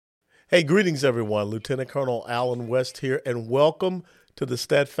Hey, greetings, everyone. Lieutenant Colonel Alan West here, and welcome to the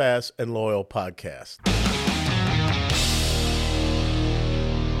Steadfast and Loyal podcast.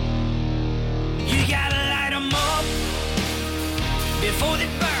 You gotta light them up before they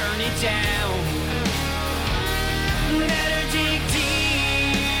burn it down. Better dig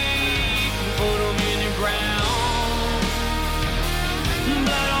deep, put them in the ground.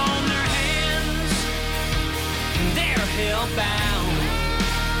 Blood on their hands, they're hellbound.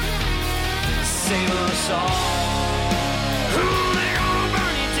 Save us all. Ooh, they're gonna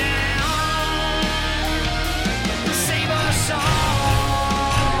burn it down. Save us all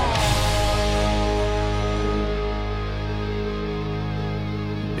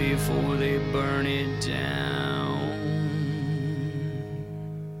before they burn it down.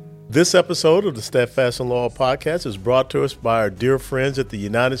 This episode of the Steadfast and Loyal podcast is brought to us by our dear friends at the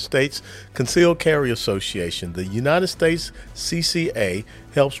United States Concealed Carry Association. The United States CCA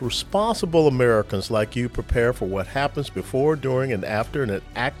helps responsible Americans like you prepare for what happens before, during, and after an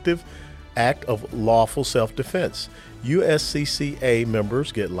active act of lawful self-defense. USCCA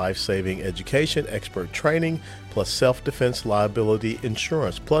members get life-saving education, expert training, plus self-defense liability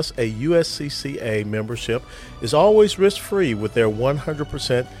insurance. Plus, a USCCA membership is always risk-free with their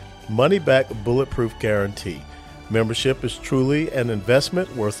 100% money-back bulletproof guarantee. Membership is truly an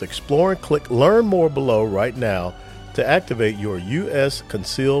investment worth exploring. Click Learn More below right now to activate your U.S.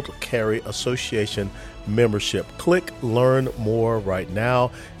 Concealed Carry Association membership. Click Learn More right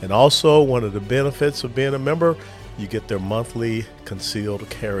now. And also, one of the benefits of being a member, you get their monthly Concealed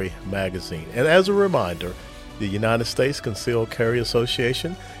Carry magazine. And as a reminder, the United States Concealed Carry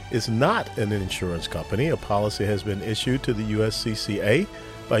Association is not an insurance company. A policy has been issued to the USCCA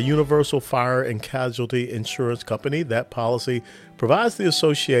by Universal Fire and Casualty Insurance Company. That policy provides the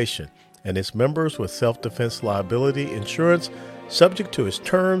association and its members with self-defense liability insurance subject to its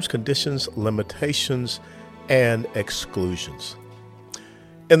terms, conditions, limitations, and exclusions.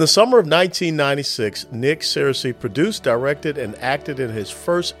 In the summer of 1996, Nick Searcy produced, directed, and acted in his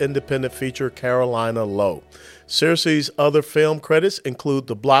first independent feature, Carolina Low. Searcy's other film credits include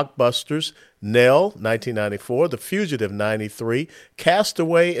the blockbusters Nell, 1994, The Fugitive, 93,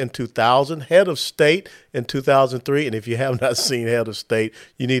 Castaway in 2000, Head of State in 2003. And if you have not seen Head of State,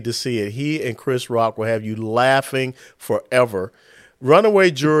 you need to see it. He and Chris Rock will have you laughing forever. Runaway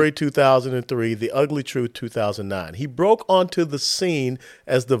Jury, 2003, The Ugly Truth, 2009. He broke onto the scene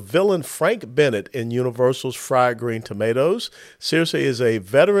as the villain Frank Bennett in Universal's Fried Green Tomatoes. Searcy is a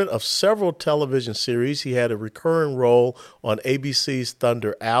veteran of several television series. He had a recurring role on ABC's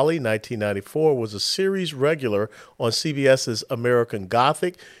Thunder Alley, 1994, was a series regular on CBS's American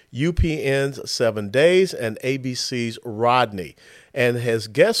Gothic, UPN's 7 Days, and ABC's Rodney, and has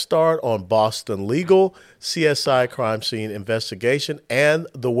guest starred on Boston Legal, CSI Crime Scene Investigation, and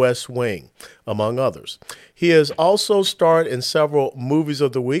The West Wing, among others. He has also starred in several movies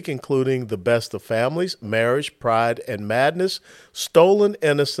of the week, including The Best of Families, Marriage, Pride and Madness, Stolen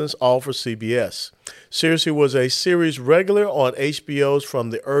Innocence, all for CBS. Searcy was a series regular on HBO's From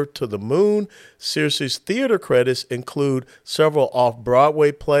the Earth to the Moon. Searcy's theater credits include several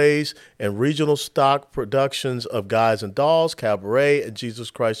off-Broadway plays and regional stock productions of Guys and Dolls, Cabaret, and Jesus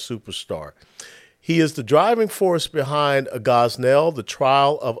Christ Superstar. He is the driving force behind Gosnell, the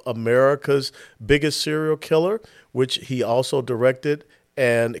trial of America's biggest serial killer, which he also directed,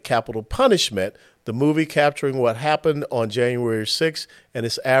 and Capital Punishment, the movie capturing what happened on January 6th and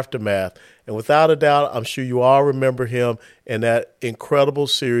its aftermath. And without a doubt, I'm sure you all remember him in that incredible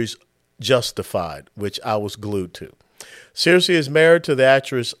series, Justified, which I was glued to. Searcy is married to the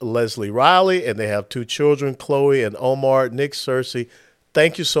actress Leslie Riley, and they have 2 children, Chloe and Omar. Nick Searcy,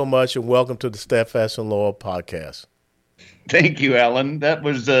 thank you so much, and welcome to the Steadfast and Loyal podcast. Thank you, Alan. That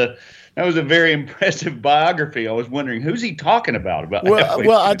was a very impressive biography. I was wondering, who's he talking about?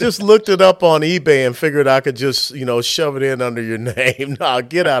 Well, I just looked it up on eBay and figured I could just, shove it in under your name. No,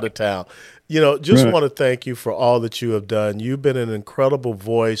 get out of town. Just want to thank you for all that you have done. You've been an incredible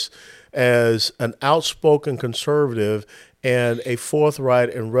voice as an outspoken conservative and a forthright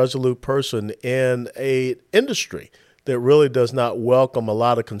and resolute person in an industry that really does not welcome a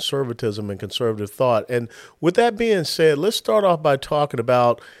lot of conservatism and conservative thought. And with that being said, let's start off by talking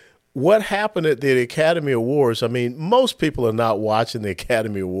about what happened at the Academy Awards. I mean, most people are not watching the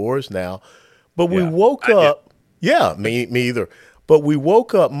Academy Awards now, but we woke up. Yeah, me either. But we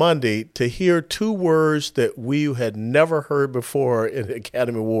woke up Monday to hear 2 words that we had never heard before in the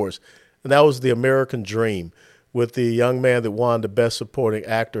Academy Awards, and that was the American Dream with the young man that won the Best Supporting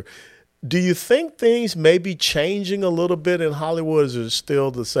Actor. Do you think things may be changing a little bit in Hollywood, or is it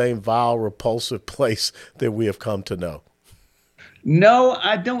still the same vile, repulsive place that we have come to know? No,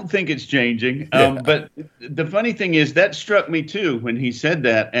 I don't think it's changing. Yeah. But the funny thing is that struck me too when he said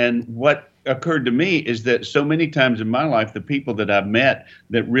that. And what occurred to me is that so many times in my life, the people that I've met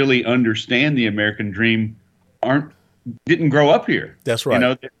that really understand the American dream aren't didn't grow up here. That's right. You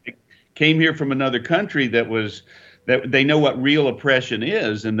know, they came here from another country that they know what real oppression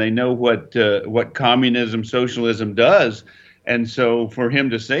is, and they know what communism, socialism does. And so for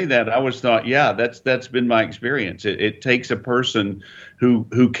him to say that, I always thought, yeah, that's been my experience. It takes a person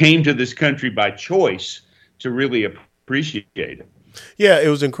who came to this country by choice to really appreciate it. Yeah, it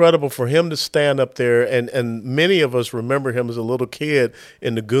was incredible for him to stand up there, and many of us remember him as a little kid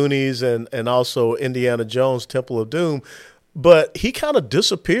in the Goonies and also Indiana Jones, Temple of Doom. But he kind of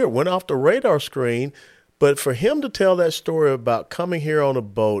disappeared, went off the radar screen. But for him to tell that story about coming here on a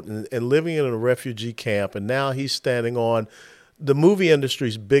boat and living in a refugee camp, and now he's standing on the movie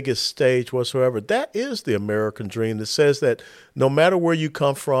industry's biggest stage whatsoever, that is the American dream that says that no matter where you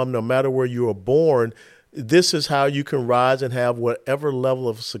come from, no matter where you were born, this is how you can rise and have whatever level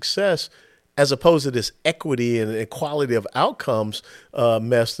of success, as opposed to this equity and equality of outcomes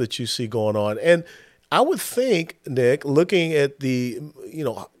mess that you see going on. And I would think, Nick, looking at the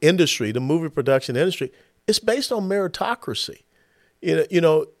industry, the movie production industry, it's based on meritocracy.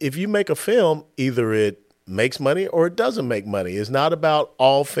 If you make a film, either it makes money or it doesn't make money. It's not about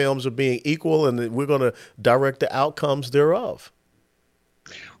all films are being equal and we're going to direct the outcomes thereof.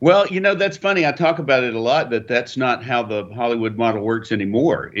 Well, that's funny. I talk about it a lot, that's not how the Hollywood model works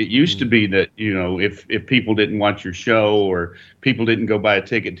anymore. It used to be that, if people didn't watch your show or people didn't go buy a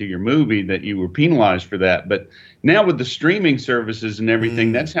ticket to your movie, that you were penalized for that. But now with the streaming services and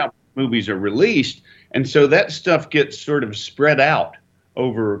everything, that's how movies are released. And so that stuff gets sort of spread out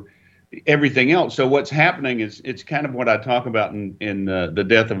over everything else. So what's happening is it's kind of what I talk about in the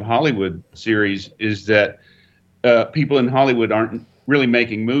Death of Hollywood series, is that people in Hollywood aren't really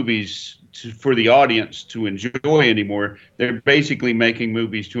making movies for the audience to enjoy anymore. They're basically making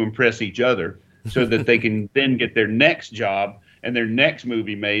movies to impress each other so that they can then get their next job and their next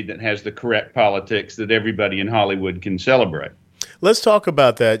movie made that has the correct politics that everybody in Hollywood can celebrate. Let's talk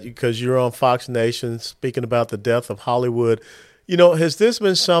about that, because you're on Fox Nation speaking about the death of Hollywood. Has this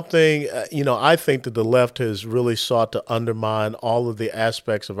been something, I think that the left has really sought to undermine all of the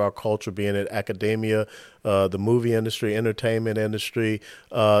aspects of our culture, being it academia, the movie industry, entertainment industry,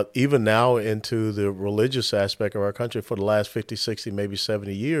 even now into the religious aspect of our country for the last 50, 60, maybe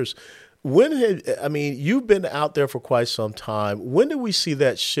 70 years. You've been out there for quite some time. When did we see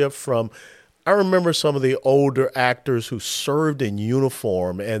that shift from, I remember some of the older actors who served in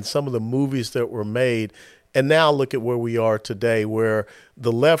uniform and some of the movies that were made. And now look at where we are today, where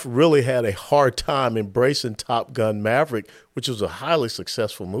the left really had a hard time embracing Top Gun Maverick, which was a highly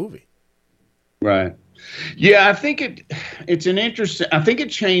successful movie. Right. Yeah, I think it's an interesting, I think it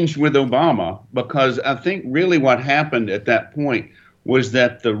changed with Obama, because I think really what happened at that point was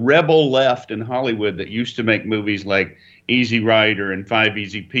that the rebel left in Hollywood that used to make movies like Easy Rider and Five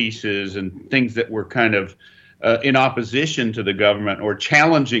Easy Pieces and things that were kind of in opposition to the government or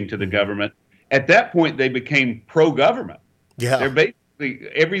challenging to the government, at that point they became pro-government. Yeah. They're basically,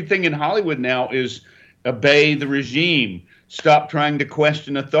 everything in Hollywood now is obey the regime, stop trying to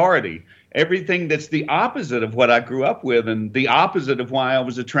question authority. Everything that's the opposite of what I grew up with and the opposite of why I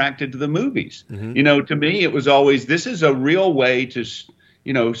was attracted to the movies. Mm-hmm. To me, it was always, this is a real way to,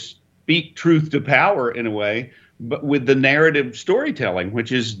 speak truth to power in a way, but with the narrative storytelling,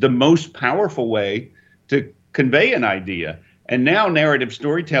 which is the most powerful way to convey an idea. And now narrative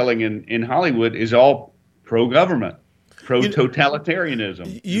storytelling in Hollywood is all pro-government,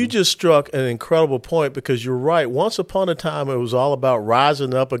 pro-totalitarianism. You just struck an incredible point, because you're right. Once upon a time, it was all about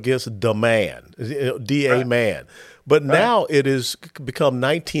rising up against the man, D.A. Right. man. But now it has become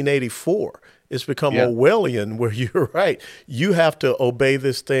 1984. It's become Orwellian, where you're right. You have to obey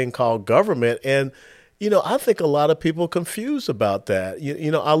this thing called government. And, I think a lot of people are confused about that.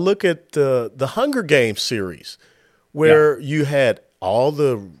 I look at the Hunger Games series, where you had all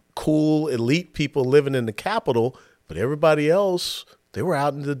the cool elite people living in the Capitol, but everybody else, they were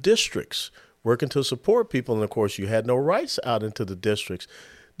out in the districts working to support people. And, of course, you had no rights out into the districts.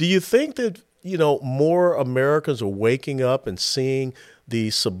 Do you think that, more Americans are waking up and seeing the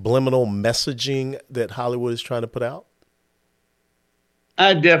subliminal messaging that Hollywood is trying to put out?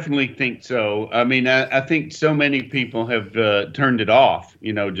 I definitely think so. I mean, I think so many people have turned it off,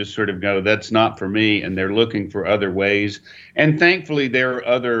 just sort of go, that's not for me. And they're looking for other ways. And thankfully, there are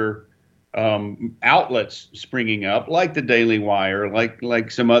other outlets springing up, like the Daily Wire,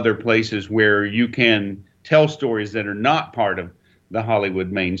 like some other places where you can tell stories that are not part of the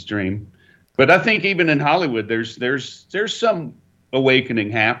Hollywood mainstream. But I think even in Hollywood, there's some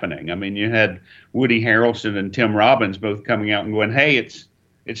awakening happening. I mean, you had Woody Harrelson and Tim Robbins both coming out and going, "Hey,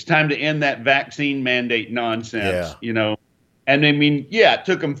 it's time to end that vaccine mandate nonsense," And I mean, yeah, it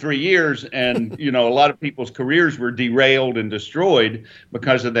took them 3 years, and a lot of people's careers were derailed and destroyed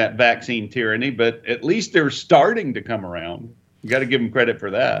because of that vaccine tyranny. But at least they're starting to come around. You got to give them credit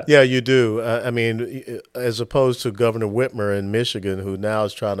for that. Yeah, you do. I mean, as opposed to Governor Whitmer in Michigan, who now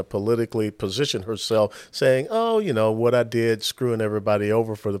is trying to politically position herself, saying, "Oh, what I did, screwing everybody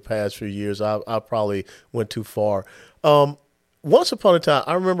over for the past few years, I probably went too far." Once upon a time,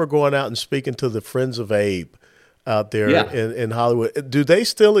 I remember going out and speaking to the Friends of Abe out there in Hollywood. Do they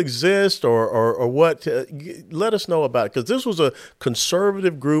still exist or what? Let us know about it, because this was a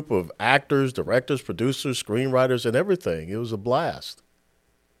conservative group of actors, directors, producers, screenwriters, and everything. It was a blast.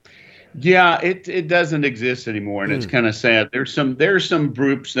 Yeah, it doesn't exist anymore, and it's kind of sad. There's some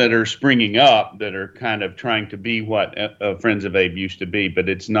groups that are springing up that are kind of trying to be what Friends of Abe used to be, but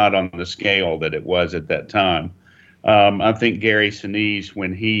it's not on the scale that it was at that time. I think Gary Sinise,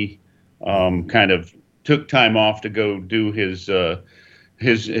 when he kind of took time off to go do his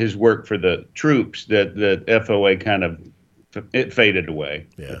work for the troops, that FOA kind of it faded away.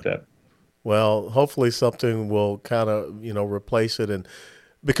 Yeah. Well, hopefully something will kind of replace it, and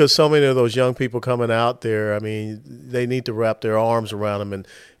because so many of those young people coming out there, I mean, they need to wrap their arms around them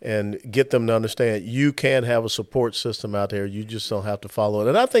and get them to understand you can have a support system out there. You just don't have to follow it.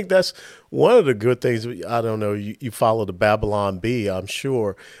 And I think that's one of the good things. I don't know. You follow the Babylon Bee, I'm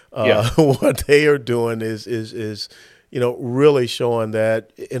sure. What they are doing is really showing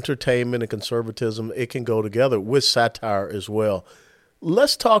that entertainment and conservatism, it can go together with satire as well.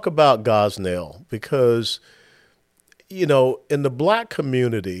 Let's talk about Gosnell, because in the black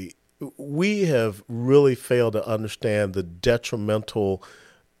community, we have really failed to understand the detrimental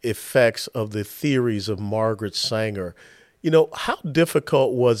effects of the theories of Margaret Sanger. How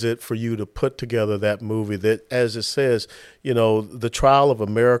difficult was it for you to put together that movie that, as it says, the trial of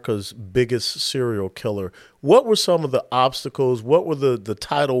America's biggest serial killer? What were some of the obstacles? What were the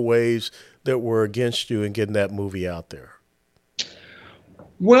tidal waves that were against you in getting that movie out there?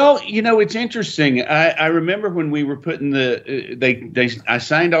 Well, it's interesting. I remember when we were putting I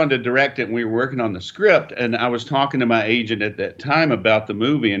signed on to direct it and we were working on the script, and I was talking to my agent at that time about the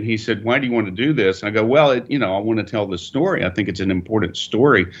movie, and he said, "Why do you want to do this?" And I go, "Well, I want to tell this story. I think it's an important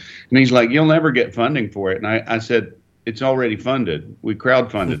story." And he's like, "You'll never get funding for it." And I said, "It's already funded. We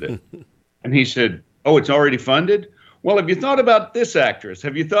crowdfunded it." And he said, "Oh, it's already funded? Well, have you thought about this actress?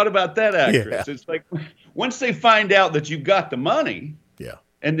 Have you thought about that actress?" Yeah. It's like, once they find out that you've got the money,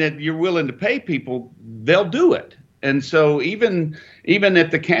 and that you're willing to pay people, they'll do it. And so even at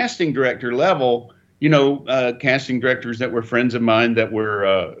the casting director level, casting directors that were friends of mine that were,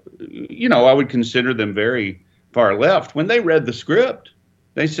 I would consider them very far left. When they read the script,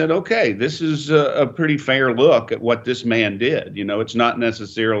 they said, "Okay, this is a pretty fair look at what this man did." It's not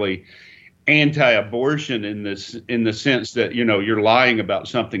necessarily anti-abortion in the sense that, you're lying about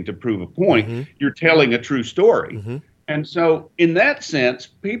something to prove a point. Mm-hmm. You're telling a true story. Mm-hmm. And so in that sense,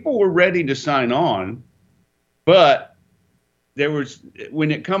 people were ready to sign on, but when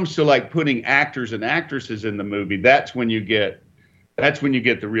it comes to like putting actors and actresses in the movie, that's when you get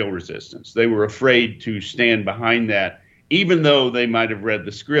the real resistance. They were afraid to stand behind that, even though they might have read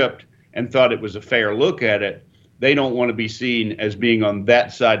the script and thought it was a fair look at it. They don't want to be seen as being on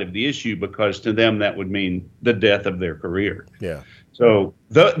that side of the issue, because to them that would mean the death of their career. Yeah. So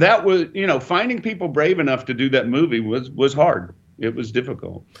that was, finding people brave enough to do that movie was hard. It was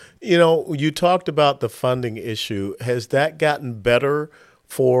difficult. You talked about the funding issue. Has that gotten better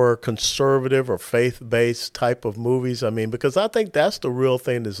for conservative or faith-based type of movies? I mean, because I think that's the real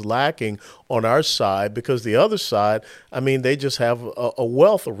thing that's lacking on our side, because the other side, I mean, they just have a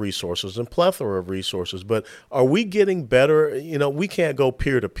wealth of resources and plethora of resources. But are we getting better? We can't go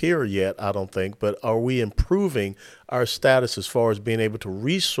peer-to-peer yet, I don't think, but are we improving our status as far as being able to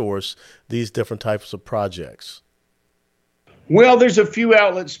resource these different types of projects? Well, there's a few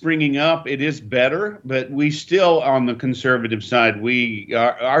outlets springing up. It is better, but we still, on the conservative side,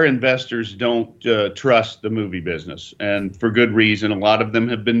 our investors don't trust the movie business, and for good reason. A lot of them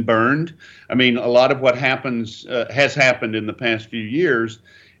have been burned. I mean, a lot of what has happened in the past few years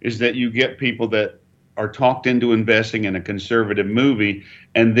is that you get people that are talked into investing in a conservative movie,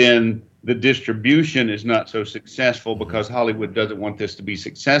 and then the distribution is not so successful because Hollywood doesn't want this to be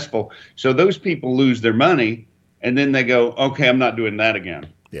successful. So those people lose their money. And then they go, "Okay, I'm not doing that again."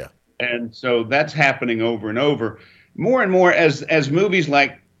 Yeah. And so that's happening over and over. More and more as movies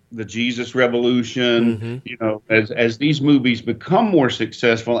like The Jesus Revolution, as these movies become more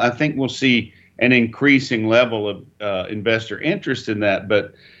successful, I think we'll see an increasing level of investor interest in that.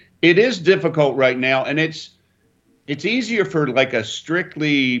 But it is difficult right now, and it's easier for like a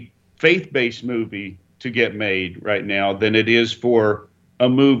strictly faith-based movie to get made right now than it is for a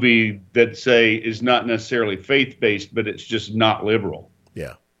movie that, say, is not necessarily faith-based, but it's just not liberal.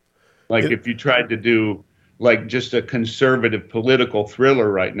 Yeah. Like if you tried to do like just a conservative political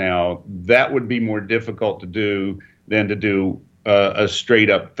thriller right now, that would be more difficult to do than to do a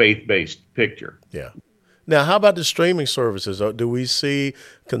straight-up faith-based picture. Yeah. Now, how about the streaming services? Do we see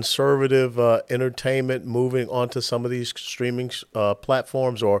conservative entertainment moving onto some of these streaming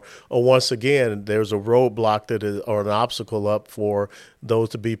platforms, or once again, there's a roadblock that is, or an obstacle up for those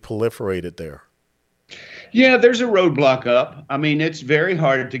to be proliferated there? Yeah, there's a roadblock up. I mean, it's very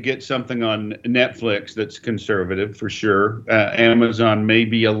hard to get something on Netflix that's conservative, for sure. Amazon may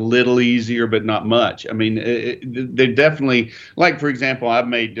be a little easier, but not much. I mean, they definitely, like, for example, I've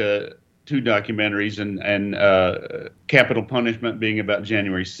made two documentaries, and Capital Punishment being about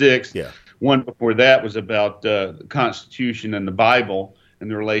January 6th. Yeah. One before that was about the Constitution and the Bible and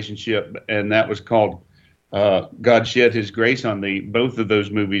the relationship, and that was called God Shed His Grace on Thee. Both of those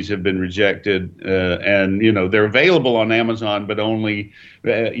movies have been rejected, and they're available on Amazon, but only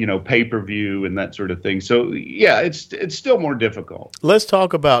pay-per-view and that sort of thing. So yeah, it's still more difficult. Let's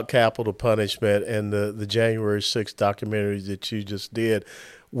talk about Capital Punishment and the January 6th documentary that you just did,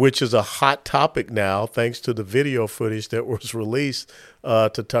 which is a hot topic now thanks to the video footage that was released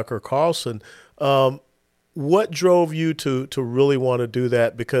to Tucker Carlson. What drove you to really want to do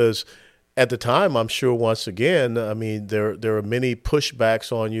that? Because at the time, I'm sure, once again, I mean, there are many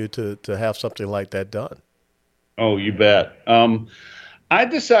pushbacks on you to have something like that done. Oh, you bet. I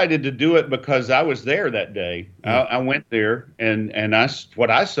decided to do it because I was there that day. I went there, and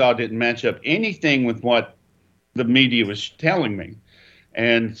what I saw didn't match up anything with what the media was telling me.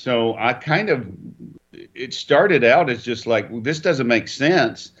 And so it started out as just like, well, this doesn't make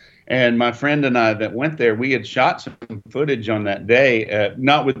sense. And my friend and I that went there, we had shot some footage on that day,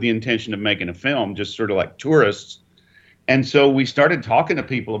 not with the intention of making a film, just sort of like tourists. And so we started talking to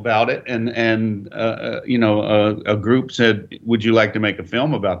people about it, and a group said, "Would you like to make a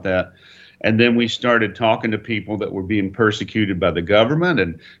film about that?" And then we started talking to people that were being persecuted by the government,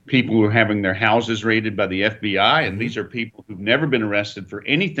 and people who were having their houses raided by the FBI. And these are people who've never been arrested for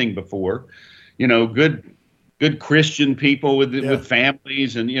anything before, good Christian people with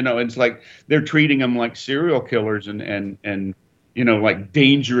families, and it's like they're treating them like serial killers and like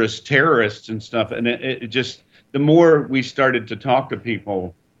dangerous terrorists and stuff. And it just, the more we started to talk to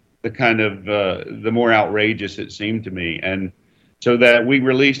people, the more outrageous it seemed to me. And so that we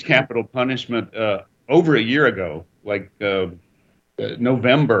released Capital Punishment over a year ago, like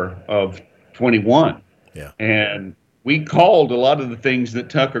November of 21. Yeah. And we called a lot of the things that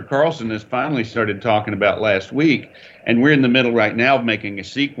Tucker Carlson has finally started talking about last week. And we're in the middle right now of making a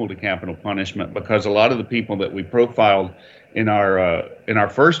sequel to Capital Punishment, because a lot of the people that we profiled in our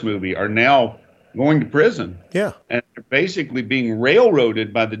first movie are now going to prison. Yeah. And they're basically being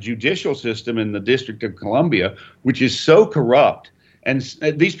railroaded by the judicial system in the District of Columbia, which is so corrupt. And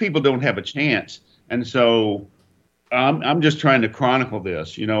these people don't have a chance. And so I'm just trying to chronicle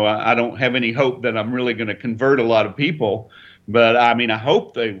this. I don't have any hope that I'm really going to convert a lot of people, but I mean, I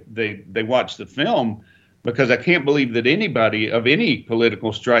hope they watch the film, because I can't believe that anybody of any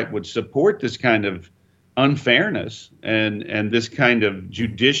political stripe would support this kind of unfairness and this kind of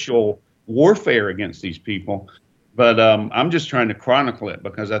judicial warfare against these people. But I'm just trying to chronicle it,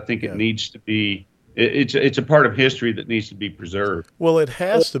 because I think it needs to be. It's a part of history that needs to be preserved. Well, it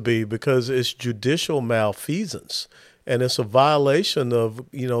has to be, because it's judicial malfeasance, and it's a violation of,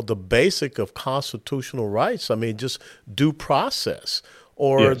 the basic of constitutional rights. I mean, just due process,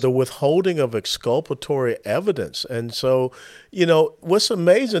 or the withholding of exculpatory evidence. And so, what's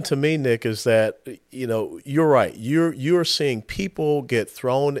amazing to me, Nick, is that, you're right. You're seeing people get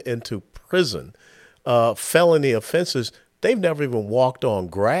thrown into prison, felony offenses. They've never even walked on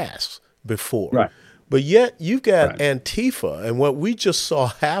grass before. Right. But yet you've got Antifa, and what we just saw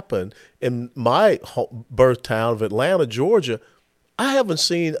happen in my birth town of Atlanta, Georgia. I haven't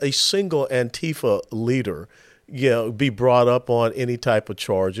seen a single Antifa leader, be brought up on any type of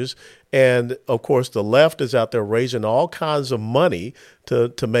charges. And of course, the left is out there raising all kinds of money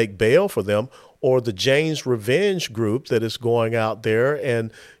to make bail for them, or the Jane's Revenge group that is going out there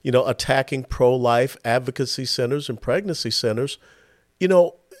and, attacking pro-life advocacy centers and pregnancy centers.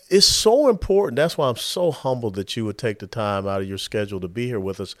 It's so important. That's why I'm so humbled that you would take the time out of your schedule to be here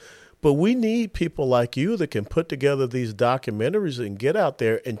with us. But we need people like you that can put together these documentaries and get out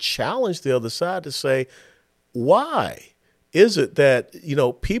there and challenge the other side to say, why is it that,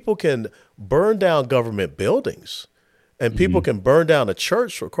 people can burn down government buildings and people can burn down a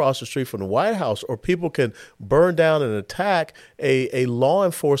church across the street from the White House, or people can burn down and attack a law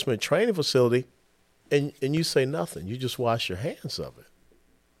enforcement training facility, and you say nothing. You just wash your hands of it.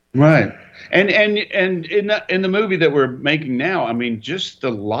 Right. And in the movie that we're making now, I mean, just the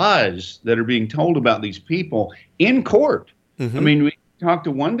lies that are being told about these people in court. Mm-hmm. I mean, we talked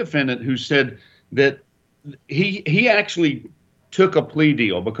to one defendant who said that he actually took a plea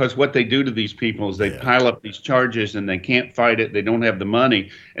deal, because what they do to these people is they pile up these charges and they can't fight it. They don't have the money.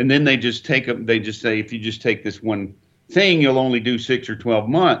 And then they just say, if you just take this one thing, you'll only do 6 or 12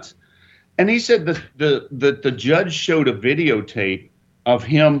 months. And he said the judge showed a videotape of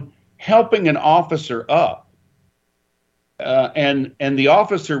him helping an officer up. And the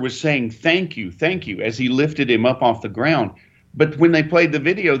officer was saying, thank you, as he lifted him up off the ground. But when they played the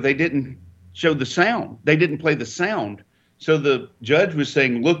video, they didn't show the sound. They didn't play the sound. So the judge was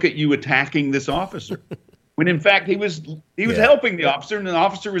saying, look at you attacking this officer. When in fact he was helping the officer, and the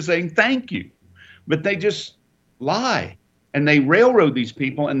officer was saying, thank you. But they just lie, and they railroad these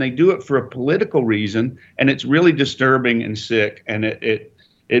people, and they do it for a political reason. And it's really disturbing and sick. And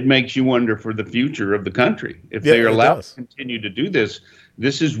it makes you wonder for the future of the country. If they are allowed to continue to do this,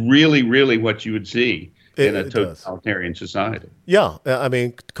 this is really, really what you would see in a totalitarian society. Yeah, I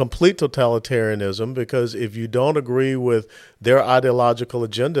mean, complete totalitarianism, because if you don't agree with their ideological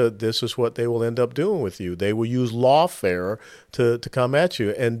agenda, this is what they will end up doing with you. They will use lawfare to come at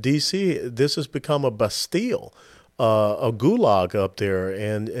you. And D.C., this has become a Bastille, a gulag up there,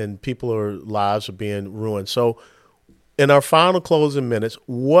 and lives are being ruined. So in our final closing minutes,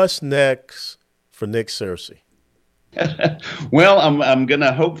 what's next for Nick Searcy? Well, I'm going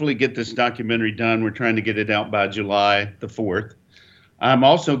to hopefully get this documentary done. We're trying to get it out by July the 4th. I'm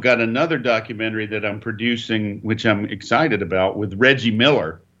also got another documentary that I'm producing, which I'm excited about, with Reggie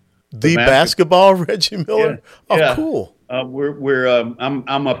Miller. The basketball Reggie Miller? Yeah. Oh, cool.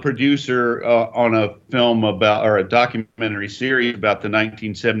 I'm a producer on a film a documentary series about the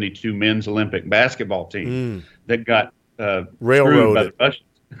 1972 men's Olympic basketball team that got railroaded by the Russians.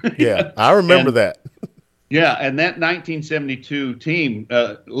 Yeah, I remember that. Yeah, and that 1972 team,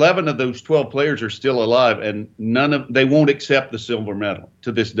 11 of those 12 players are still alive, and they won't accept the silver medal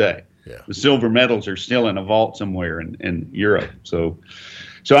to this day. Yeah. The silver medals are still in a vault somewhere in Europe. So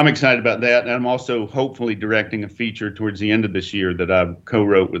I'm excited about that. And I'm also hopefully directing a feature towards the end of this year that I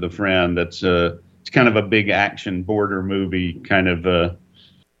co-wrote with a friend. It's kind of a big action border movie, kind of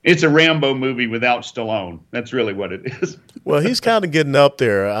it's a Rambo movie without Stallone. That's really what it is. Well, he's kind of getting up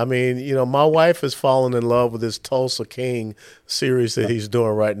there. I mean, my wife has fallen in love with this Tulsa King series that he's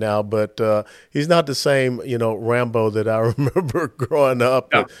doing right now, but he's not the same, Rambo that I remember growing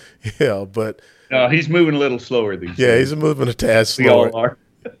up. No. But he's moving a little slower these days. Yeah, he's moving a tad slower. We all are.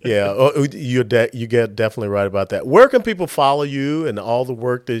 Yeah, you get definitely right about that. Where can people follow you and all the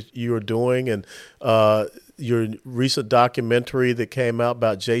work that you are doing, and your recent documentary that came out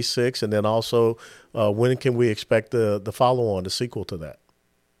about J6, and then also when can we expect the follow-on, the sequel to that?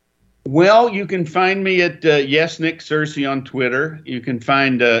 Well, you can find me at Yes Nick Searcy on Twitter. You can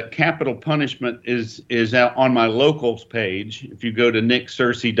find Capital Punishment is out on my locals page. If you go to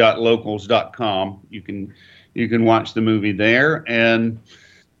nicksearcy.locals.com, you can watch the movie there. And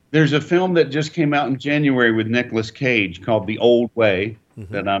there's a film that just came out in January with Nicolas Cage called The Old Way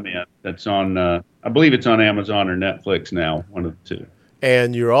that I'm in. That's on, I believe it's on Amazon or Netflix now, one of the two.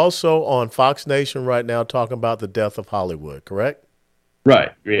 And you're also on Fox Nation right now talking about the death of Hollywood, correct?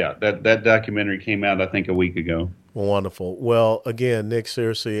 Right. Yeah. That documentary came out, I think, a week ago. Wonderful. Well, again, Nick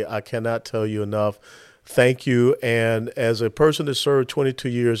Searcy, I cannot tell you enough. Thank you. And as a person that served 22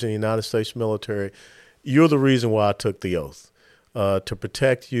 years in the United States military, you're the reason why I took the oath. To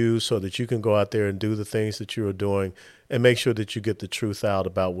protect you so that you can go out there and do the things that you are doing and make sure that you get the truth out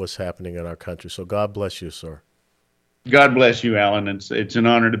about what's happening in our country. So God bless you, sir. God bless you, Alan. It's an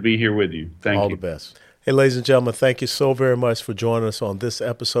honor to be here with you. Thank you. All the best. Hey, ladies and gentlemen, thank you so very much for joining us on this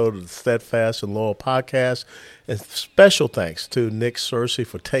episode of the Steadfast and Loyal podcast. And special thanks to Nick Searcy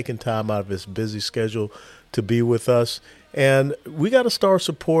for taking time out of his busy schedule to be with us. And we got to start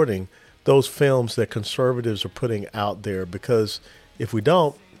supporting those films that conservatives are putting out there, because if we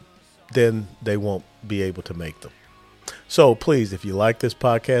don't, then they won't be able to make them. So please, if you like this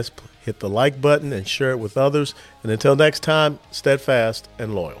podcast, hit the like button and share it with others. And until next time, steadfast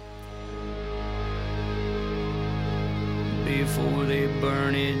and loyal. Before they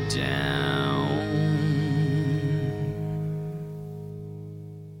burn it down.